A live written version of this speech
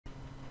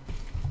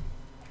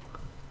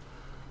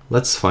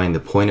Let's find the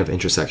point of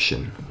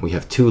intersection. We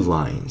have two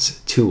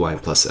lines,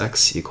 2y plus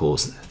x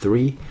equals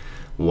 3,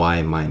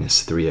 y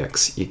minus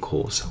 3x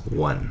equals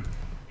 1.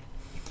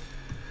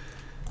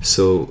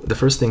 So the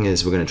first thing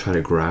is we're going to try to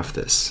graph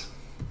this.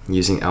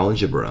 Using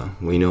algebra,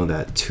 we know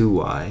that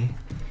 2y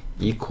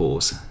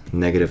equals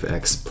negative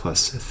x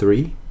plus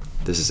 3.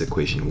 This is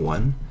equation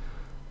 1.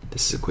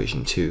 This is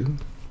equation 2.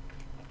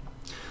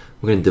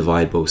 We're going to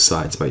divide both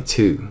sides by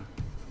 2.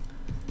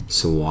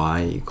 So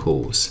y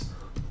equals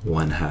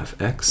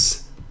 1/2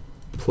 x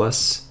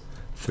plus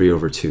 3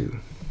 over 2.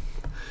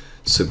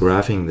 So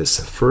graphing this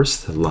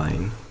first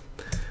line,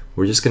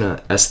 we're just going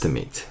to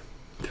estimate.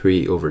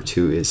 3 over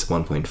 2 is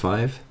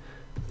 1.5.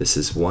 This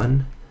is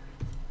 1.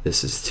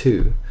 This is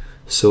 2.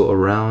 So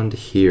around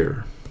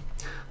here,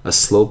 a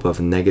slope of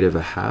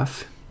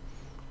 -1/2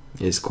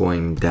 is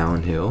going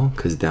downhill,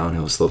 because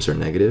downhill slopes are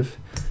negative,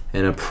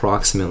 and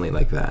approximately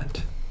like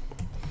that.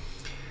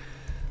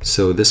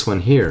 So this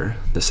one here,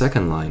 the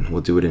second line,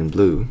 we'll do it in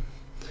blue.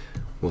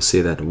 We'll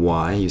say that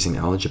y, using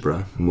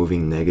algebra,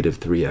 moving negative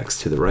 3x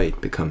to the right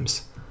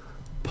becomes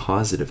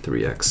positive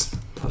 3x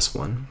plus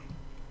 1.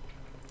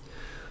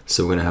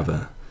 So we're going to have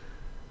an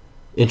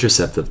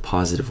intercept of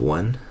positive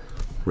 1.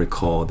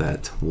 Recall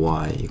that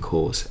y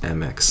equals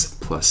mx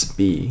plus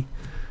b.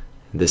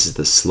 This is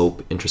the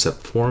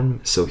slope-intercept form.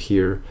 So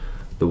here,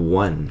 the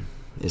 1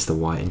 is the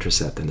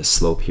y-intercept, and the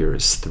slope here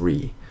is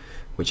 3,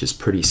 which is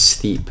pretty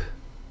steep.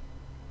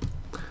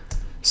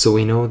 So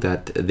we know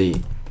that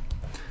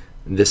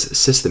this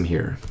system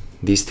here,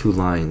 these two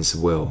lines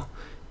will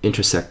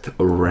intersect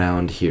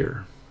around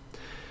here.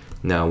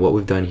 Now what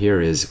we've done here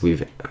is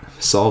we've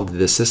solved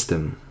this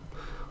system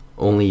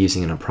only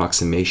using an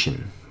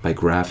approximation by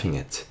graphing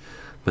it.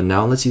 But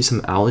now let's use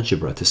some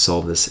algebra to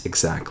solve this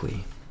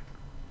exactly.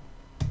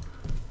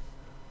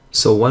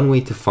 So one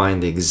way to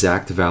find the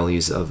exact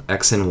values of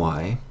x and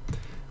y,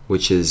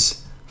 which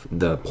is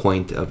the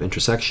point of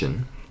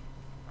intersection,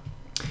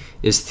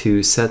 is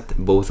to set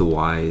both the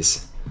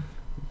y's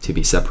to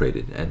be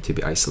separated and to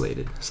be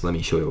isolated. So let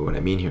me show you what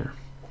I mean here.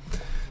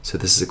 So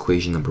this is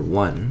equation number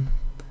 1.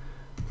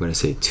 We're going to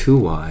say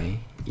 2y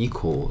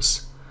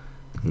equals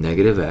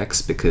negative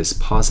x, because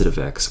positive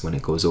x, when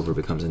it goes over,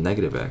 becomes a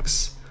negative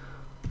x,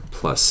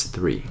 plus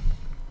 3.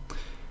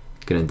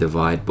 Going to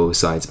divide both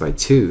sides by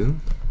 2,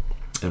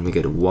 and we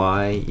get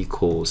y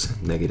equals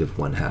negative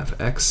 1/2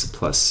 x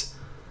plus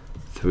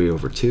 3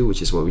 over 2,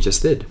 which is what we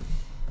just did.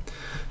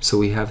 So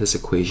we have this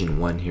equation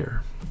 1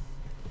 here.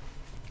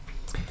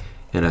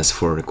 And as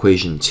for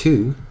equation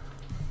 2,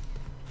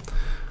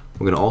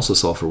 we're going to also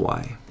solve for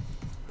y.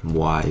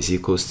 Y is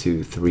equals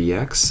to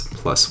 3x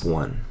plus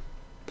 1.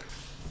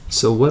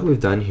 So what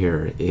we've done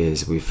here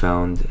is we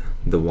found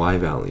the y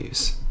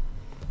values.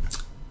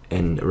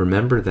 And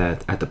remember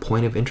that at the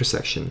point of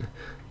intersection,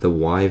 the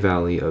y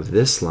value of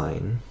this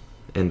line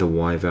and the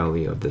y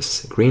value of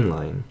this green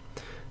line,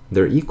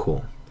 they're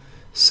equal.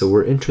 So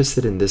we're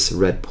interested in this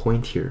red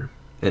point here.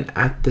 And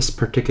at this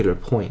particular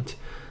point,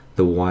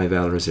 the y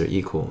values are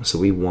equal. So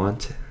we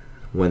want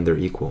when they're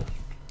equal.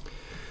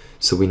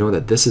 So we know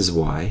that this is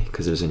y,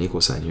 because there's an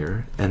equal sign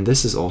here, and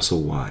this is also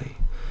y.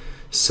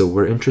 So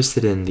we're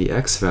interested in the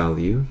x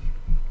value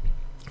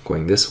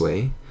going this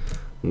way,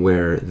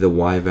 where the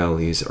y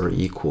values are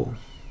equal.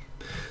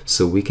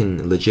 So we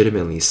can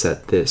legitimately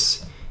set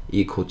this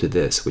equal to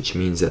this, which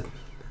means that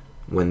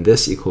when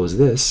this equals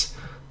this,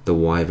 the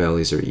y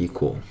values are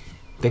equal.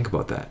 Think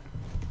about that.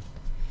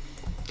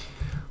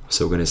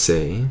 So we're going to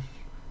say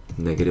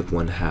negative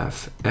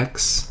 1/2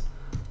 x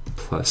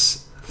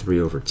plus 3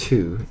 over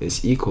 2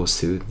 is equals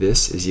to,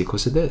 this is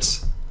equals to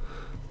this,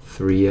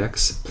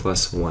 3x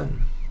plus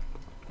 1.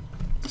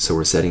 So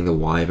we're setting the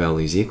y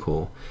values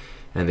equal,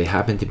 and they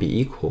happen to be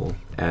equal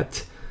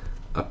at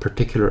a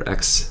particular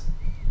x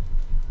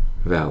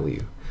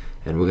value.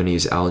 And we're going to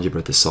use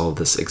algebra to solve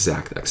this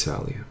exact x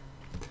value.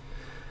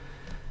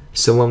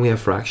 So when we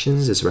have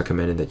fractions, it's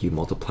recommended that you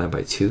multiply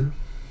by 2.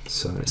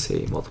 So I'm going to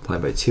say multiply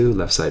by 2,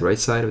 left side, right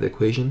side of the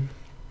equation.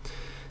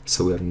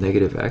 So we have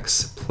negative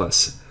x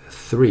plus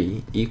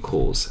 3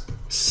 equals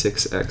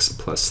 6x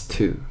plus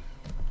 2.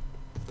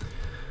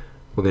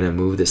 We're going to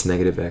move this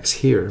negative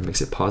x here,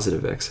 makes it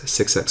positive x.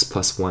 6x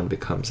plus 1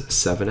 becomes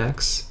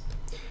 7x.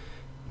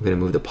 We're going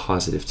to move the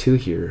positive 2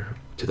 here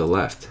to the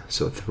left.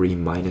 So 3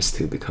 minus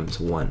 2 becomes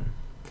 1.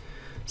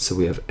 So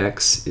we have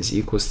x is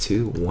equals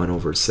to 1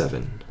 over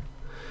 7.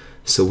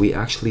 So we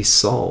actually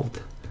solved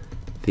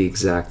the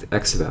exact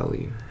x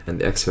value. And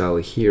the x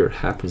value here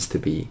happens to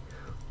be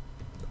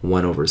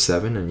 1 over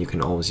 7, and you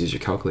can always use your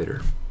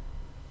calculator.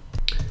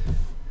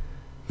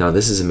 Now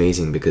this is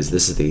amazing because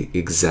this is the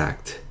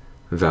exact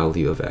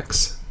value of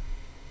x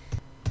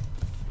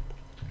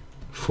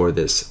for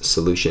this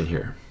solution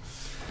here.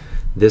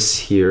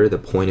 This here, the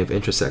point of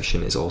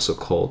intersection, is also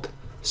called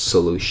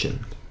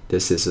solution.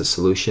 This is a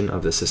solution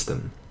of the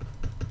system.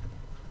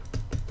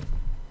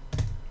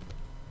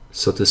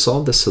 So to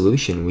solve the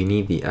solution, we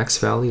need the x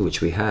value,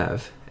 which we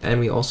have, and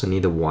we also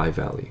need the y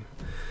value.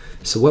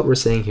 So what we're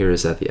saying here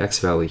is that the x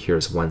value here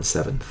is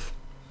 1/7.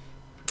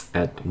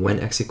 at when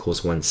x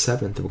equals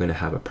 1/7, we're going to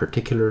have a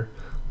particular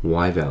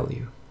y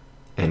value,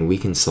 and we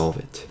can solve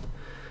it.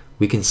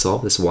 We can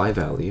solve this y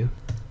value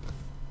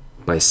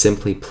by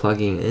simply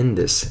plugging in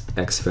this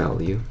x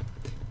value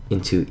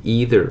into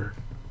either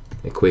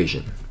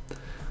equation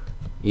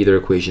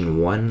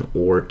 1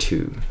 or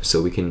 2.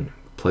 So we can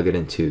plug it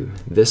into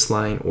this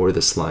line or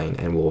this line,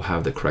 and we'll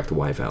have the correct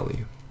y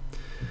value.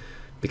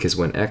 Because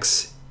when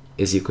x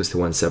is equals to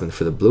 1/7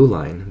 for the blue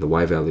line, the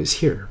y value is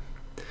here.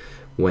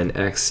 When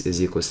x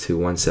is equals to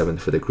 1/7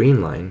 for the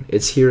green line,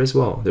 it's here as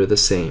well. They're the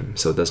same,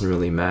 so it doesn't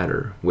really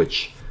matter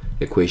which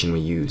equation we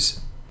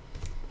use.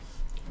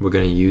 We're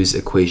going to use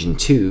equation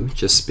 2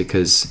 just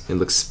because it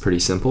looks pretty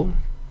simple.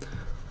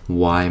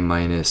 Y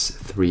minus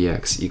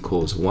 3x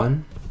equals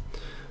 1.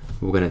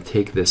 We're going to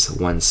take this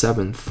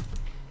 1/7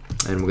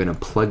 and we're going to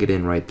plug it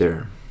in right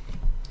there.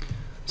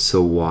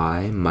 So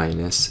y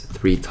minus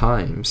 3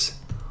 times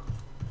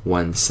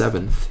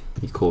 1/7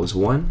 equals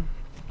 1.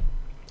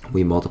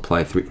 We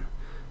multiply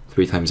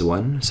 3 times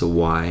 1, so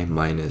y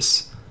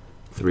minus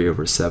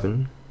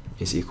 3/7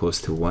 is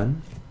equals to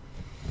 1.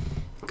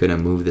 Gonna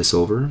move this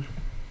over.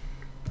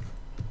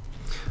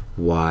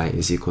 Y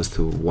is equals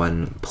to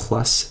 1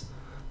 plus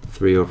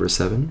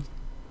 3/7,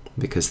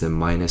 because the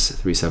minus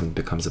 3/7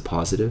 becomes a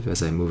positive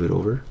as I move it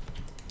over.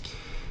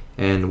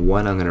 And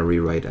 1 I'm going to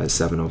rewrite as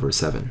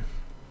 7/7.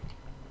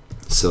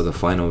 So the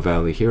final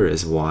value here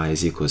is y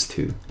is equals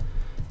to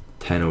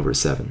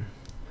 10/7.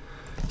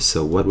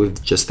 So what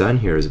we've just done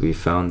here is we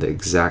found the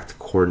exact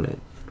coordinate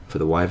for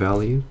the y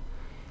value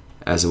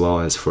as well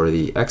as for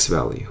the x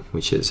value,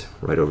 which is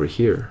right over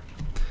here.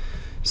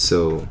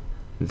 So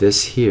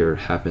this here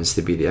happens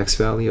to be the x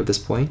value of this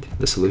point,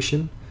 the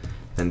solution,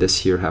 and this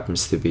here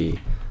happens to be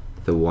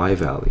the y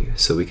value.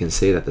 So we can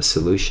say that the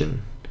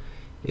solution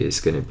is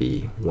going to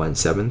be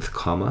 1/7,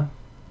 comma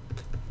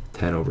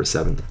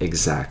 10/7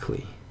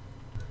 exactly.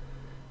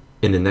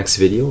 In the next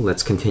video,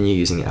 let's continue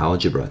using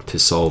algebra to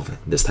solve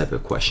this type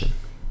of question.